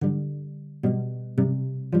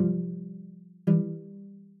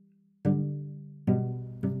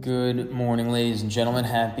Good morning, ladies and gentlemen.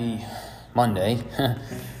 Happy Monday.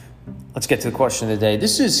 Let's get to the question of the day.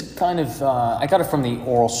 This is kind of, I got it from the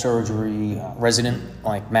oral surgery resident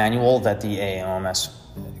manual that the AAOMS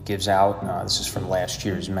gives out. This is from last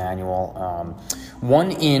year's manual. One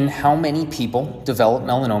in how many people develop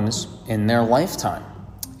melanomas in their lifetime?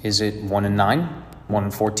 Is it 1 in 9, 1 in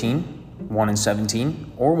 14, 1 in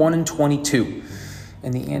 17, or 1 in 22?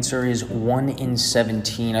 And the answer is 1 in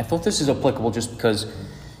 17. I thought this is applicable just because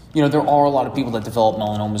there are a lot of people that develop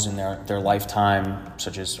melanomas in their lifetime,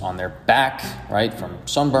 such as on their back, right, from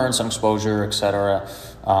sunburn, sun exposure, etc.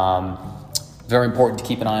 Very important to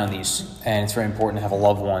keep an eye on these, and it's very important to have a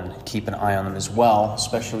loved one keep an eye on them as well,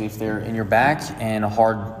 especially if they're in your back and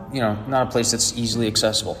not a place that's easily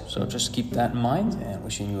accessible. So just keep that in mind, and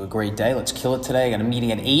wishing you a great day. Let's kill it today. I got a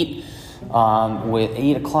meeting at 8. With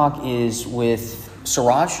 8 o'clock is with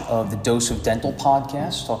Suraj of the Dose of Dental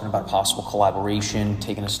podcast, talking about possible collaboration,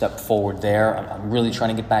 taking a step forward there. I'm really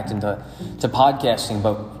trying to get back into podcasting,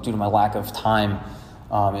 but due to my lack of time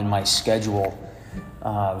in my schedule,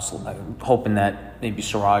 I was hoping that maybe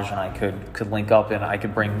Suraj and I could link up and I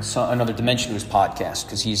could bring another dimension to his podcast,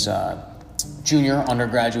 because he's a junior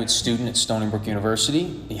undergraduate student at Stony Brook University.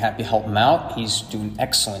 Be happy to help him out. He's doing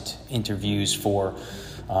excellent interviews for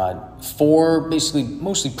basically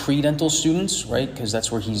mostly pre-dental students, right? Because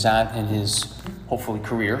that's where he's at in his, hopefully,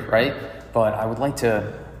 career, right? But I would like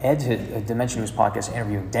to add to a dimension to his podcast,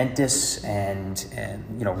 interviewing dentists and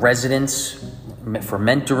residents for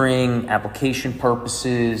mentoring, application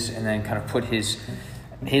purposes, and then kind of put his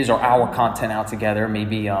or our content out together.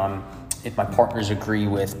 Maybe if my partners agree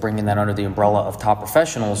with bringing that under the umbrella of top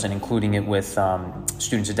professionals and including it with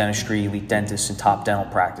students of dentistry, elite dentists, and top dental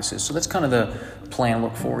practices. So that's kind of the plan.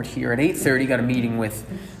 Look forward here. At 8:30, got a meeting with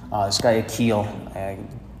this guy Akil. I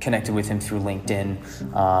connected with him through LinkedIn.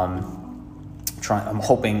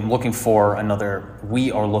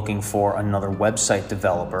 We are looking for another website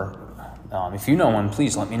developer. If you know one,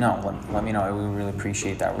 please let me know. Let me know. I would really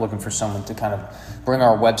appreciate that. We're looking for someone to kind of bring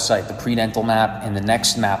our website, the pre-dental map, and the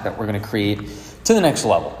next map that we're going to create to the next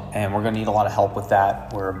level. And we're going to need a lot of help with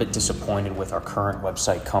that. We're a bit disappointed with our current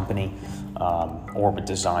website company, Orbit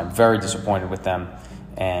Design. Very disappointed with them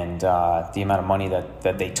and the amount of money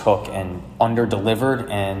that they took and under-delivered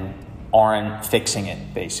and aren't fixing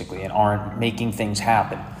it, basically, and aren't making things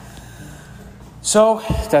happen. So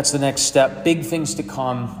that's the next step. Big things to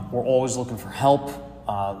come. We're always looking for help.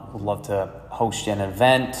 Would love to host an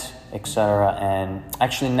event, etc. And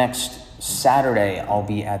actually next Saturday, I'll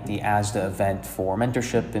be at the ASDA event for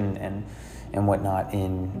mentorship and whatnot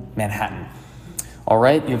in Manhattan. All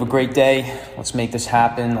right, you have a great day. Let's make this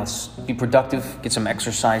happen. Let's be productive, get some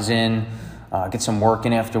exercise in, get some work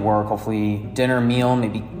in after work, hopefully dinner, meal,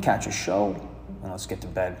 maybe catch a show, and let's get to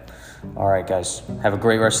bed. All right, guys, have a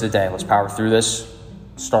great rest of the day. Let's power through this.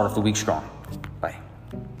 Start off the week strong.